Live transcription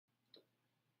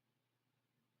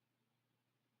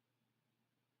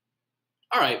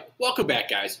All right, welcome back,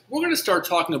 guys. We're going to start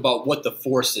talking about what the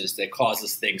force is that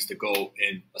causes things to go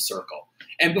in a circle.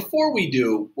 And before we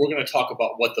do, we're going to talk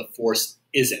about what the force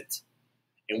isn't.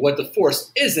 And what the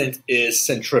force isn't is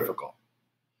centrifugal.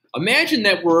 Imagine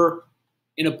that we're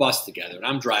in a bus together and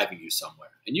I'm driving you somewhere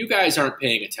and you guys aren't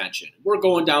paying attention. We're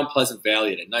going down Pleasant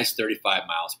Valley at a nice 35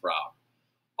 miles per hour.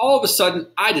 All of a sudden,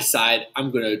 I decide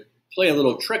I'm going to play a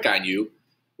little trick on you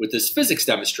with this physics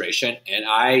demonstration, and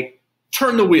I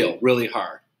turn the wheel really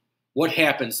hard. What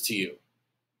happens to you?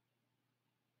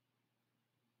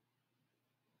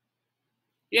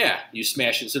 Yeah, you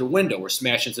smash into the window or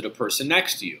smash into the person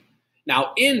next to you.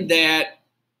 Now, in that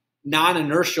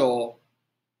non-inertial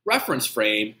reference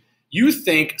frame, you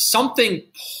think something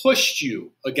pushed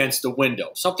you against the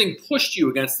window. Something pushed you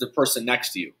against the person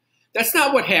next to you. That's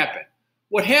not what happened.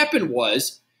 What happened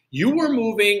was you were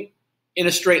moving in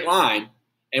a straight line,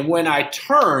 and when I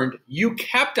turned, you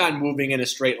kept on moving in a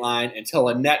straight line until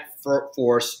a net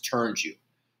force turned you,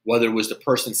 whether it was the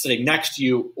person sitting next to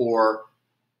you or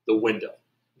the window.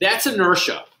 That's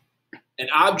inertia. An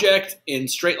object in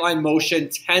straight line motion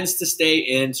tends to stay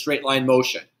in straight line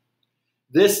motion.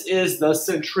 This is the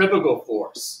centrifugal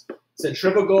force.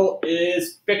 Centrifugal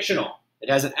is fictional. It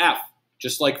has an F,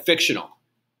 just like fictional.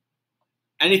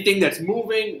 Anything that's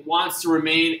moving wants to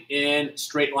remain in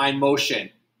straight line motion.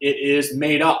 It is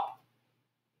made up,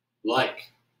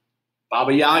 like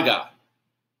Baba Yaga,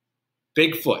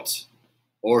 Bigfoot,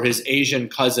 or his Asian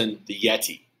cousin, the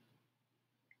Yeti.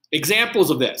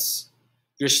 Examples of this: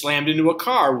 you're slammed into a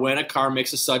car when a car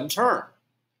makes a sudden turn.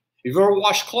 You've ever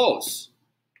washed clothes.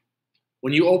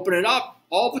 When you open it up,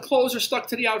 all the clothes are stuck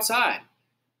to the outside.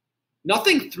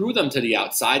 Nothing threw them to the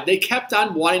outside. They kept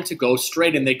on wanting to go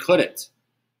straight, and they couldn't.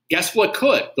 Guess what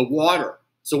could? The water.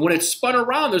 So when it spun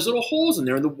around, there's little holes in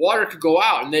there, and the water could go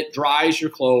out, and it dries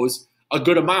your clothes a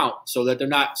good amount so that they're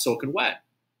not soaking wet.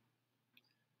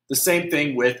 The same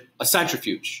thing with a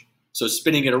centrifuge. So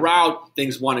spinning it around,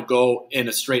 things want to go in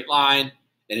a straight line,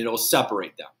 and it'll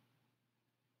separate them.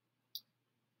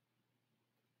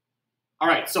 All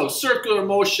right, so circular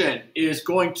motion is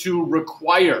going to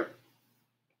require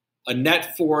a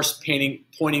net force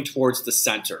pointing towards the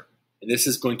center. And this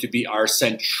is going to be our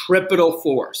centripetal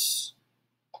force.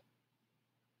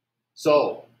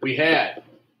 So we had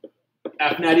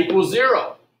F net equals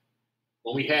 0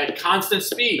 when we had constant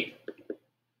speed.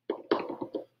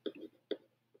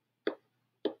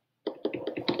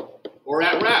 Or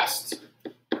at rest.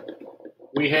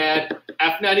 We had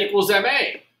F net equals ma.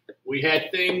 We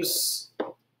had things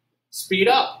speed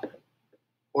up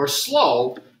or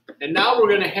slow. And now we're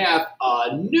going to have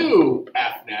a new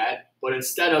F net. But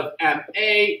instead of MA,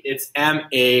 it's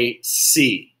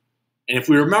MAC. And if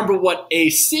we remember what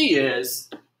AC is,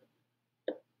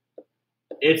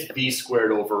 it's V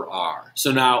squared over R.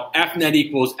 So now F net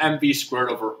equals MV squared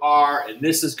over R, and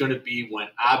this is going to be when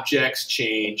objects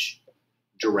change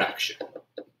direction.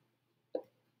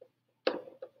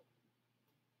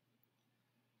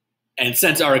 And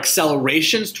since our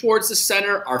acceleration's towards the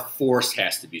center, our force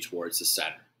has to be towards the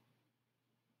center.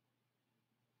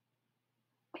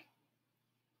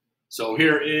 So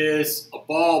here is a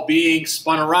ball being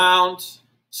spun around,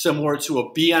 similar to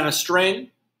a bee on a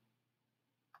string.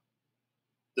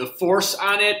 The force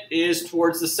on it is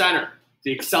towards the center.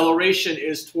 The acceleration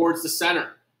is towards the center,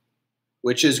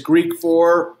 which is Greek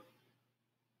for,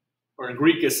 or in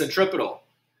Greek is centripetal.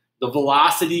 The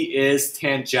velocity is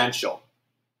tangential.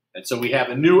 And so we have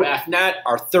a new F net,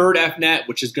 our third F net,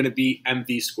 which is going to be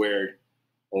MV squared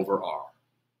over R.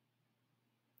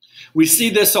 We see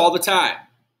this all the time.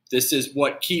 This is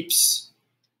what keeps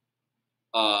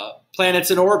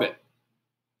planets in orbit.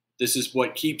 This is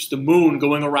what keeps the moon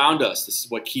going around us. This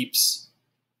is what keeps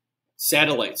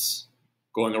satellites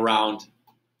going around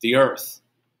the Earth.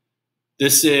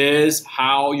 This is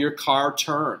how your car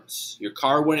turns. Your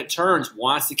car, when it turns,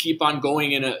 wants to keep on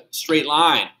going in a straight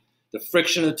line. The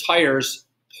friction of the tires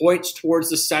points towards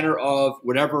the center of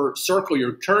whatever circle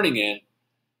you're turning in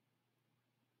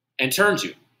and turns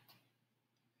you.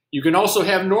 You can also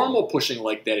have normal pushing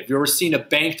like that. If you've ever seen a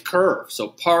banked curve, so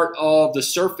part of the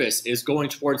surface is going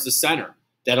towards the center,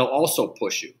 that'll also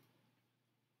push you.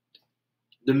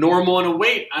 The normal and a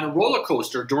weight on a roller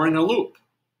coaster during a loop.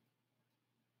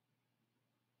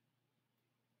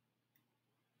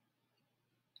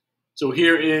 So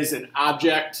here is an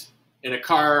object in a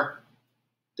car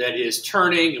that is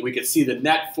turning, and we can see the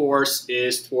net force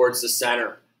is towards the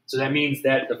center. So that means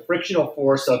that the frictional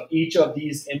force of each of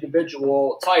these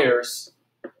individual tires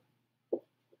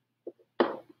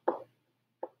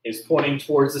is pointing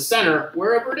towards the center,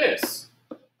 wherever it is.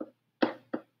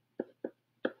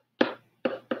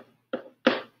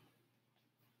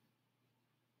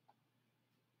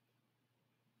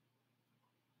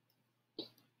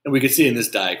 And we can see in this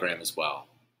diagram as well.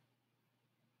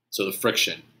 So the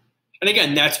friction. And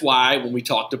again, that's why when we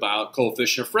talked about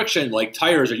coefficient of friction, like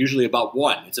tires are usually about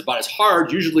 1. It's about as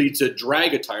hard usually to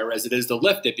drag a tire as it is to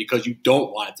lift it because you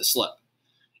don't want it to slip.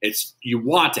 You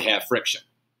want to have friction.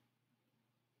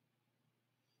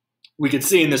 We can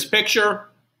see in this picture,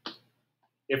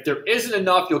 if there isn't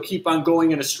enough, you'll keep on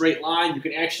going in a straight line. You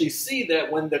can actually see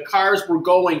that when the cars were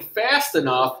going fast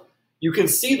enough, you can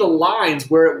see the lines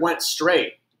where it went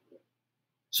straight.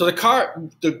 So the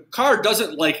car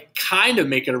doesn't like kind of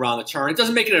make it around the turn. It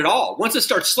doesn't make it at all. Once it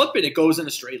starts slipping, it goes in a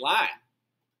straight line.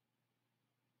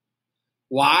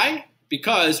 Why?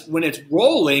 Because when it's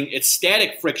rolling, it's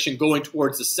static friction going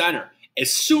towards the center.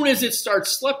 As soon as it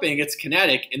starts slipping, it's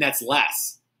kinetic, and that's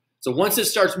less. So once it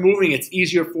starts moving, it's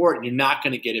easier for it, and you're not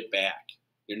going to get it back.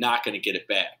 You're not going to get it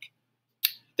back.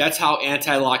 That's how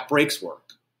anti-lock brakes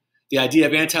work. The idea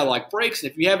of anti-lock brakes,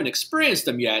 and if you haven't experienced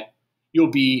them yet, it'll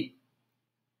be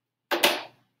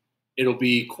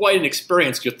quite an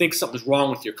experience. You'll think something's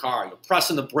wrong with your car. You'll press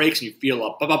on the brakes, and you feel a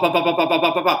bop, bop, bop, bop, bop, bop,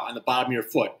 bop, bop on the bottom of your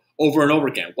foot over and over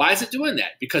again. Why is it doing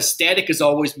that? Because static is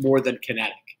always more than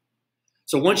kinetic.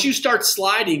 So once you start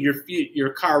sliding, your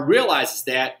car realizes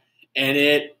that, and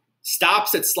it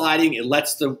stops at sliding. It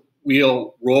lets the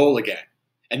wheel roll again.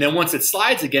 And then once it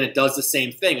slides again, it does the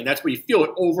same thing. And that's where you feel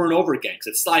it over and over again because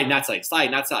it's sliding, not sliding,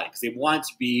 sliding, not sliding, because they want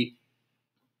to be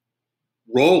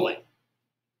rolling.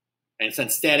 And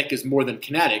since static is more than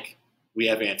kinetic, we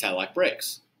have anti-lock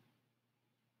brakes.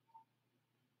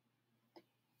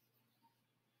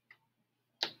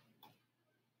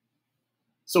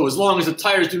 So as long as the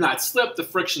tires do not slip, the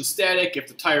friction's static. If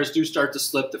the tires do start to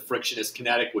slip, the friction is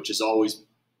kinetic, which is always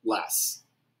less.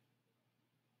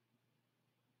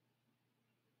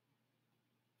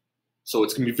 So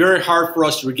it's going to be very hard for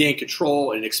us to regain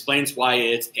control, and it explains why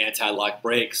it's anti-lock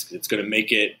brakes. It's going to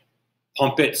make it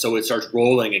pump it so it starts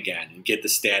rolling again and get the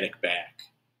static back.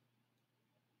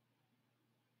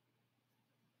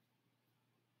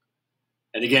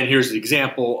 And again, here's the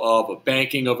example of a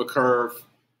banking of a curve.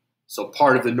 So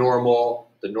part of the normal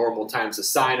times the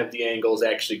sine of the angle is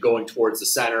actually going towards the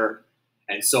center,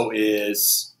 and so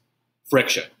is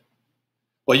friction.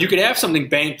 Well, you could have something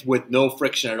banked with no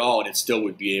friction at all, and it still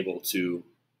would be able to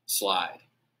slide.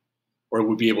 Or it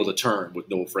would be able to turn with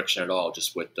no friction at all,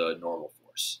 just with the normal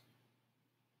force.